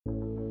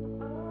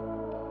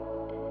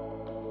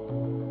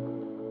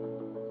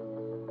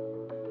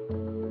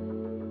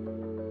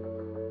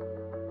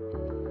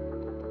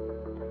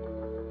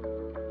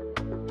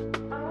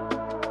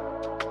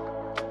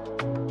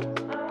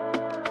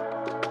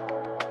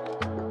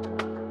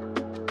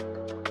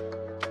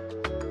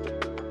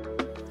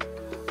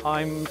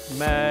I'm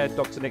Mayor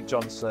Dr. Nick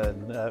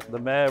Johnson, the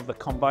Mayor of the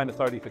Combined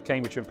Authority for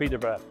Cambridgeshire and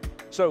Peterborough.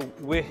 So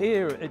we're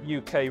here at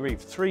UKREiiF,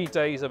 3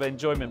 days of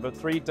enjoyment, but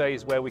 3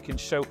 days where we can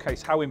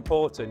showcase how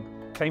important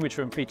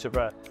Cambridgeshire and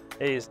Peterborough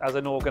is as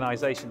an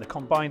organisation, the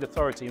Combined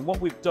Authority. And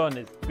what we've done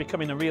is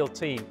becoming a real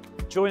team,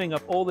 joining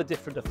up all the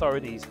different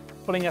authorities,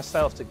 pulling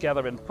ourselves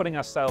together and putting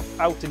ourselves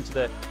out into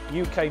the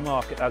UK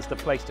market as the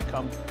place to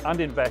come and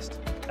invest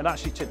and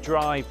actually to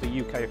drive the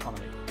UK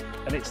economy.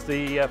 And it's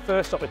the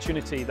first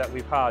opportunity that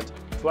we've had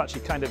to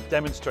actually kind of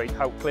demonstrate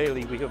how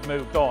clearly we have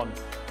moved on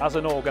as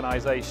an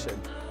organisation,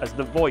 as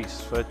the voice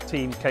for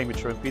Team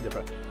Cambridgeshire and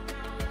Peterborough.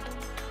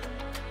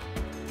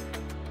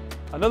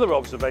 Another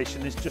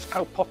observation is just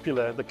how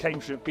popular the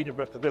Cambridgeshire and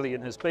Peterborough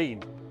Pavilion has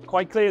been.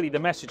 Quite clearly the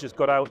message has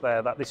got out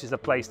there that this is a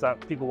place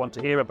that people want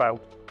to hear about,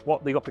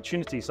 what the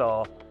opportunities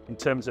are in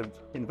terms of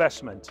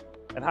investment,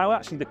 and how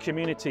actually the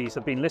communities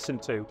have been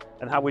listened to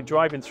and how we're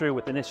driving through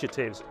with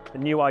initiatives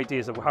and new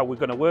ideas of how we're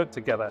going to work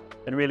together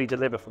and really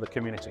deliver for the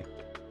community.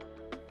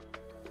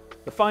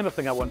 The final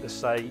thing I want to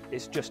say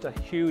is just a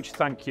huge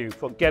thank you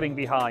for getting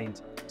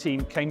behind Team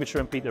Cambridgeshire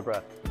and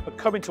Peterborough, for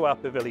coming to our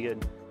pavilion,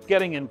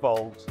 getting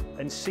involved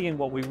and seeing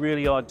what we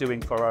really are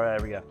doing for our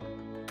area.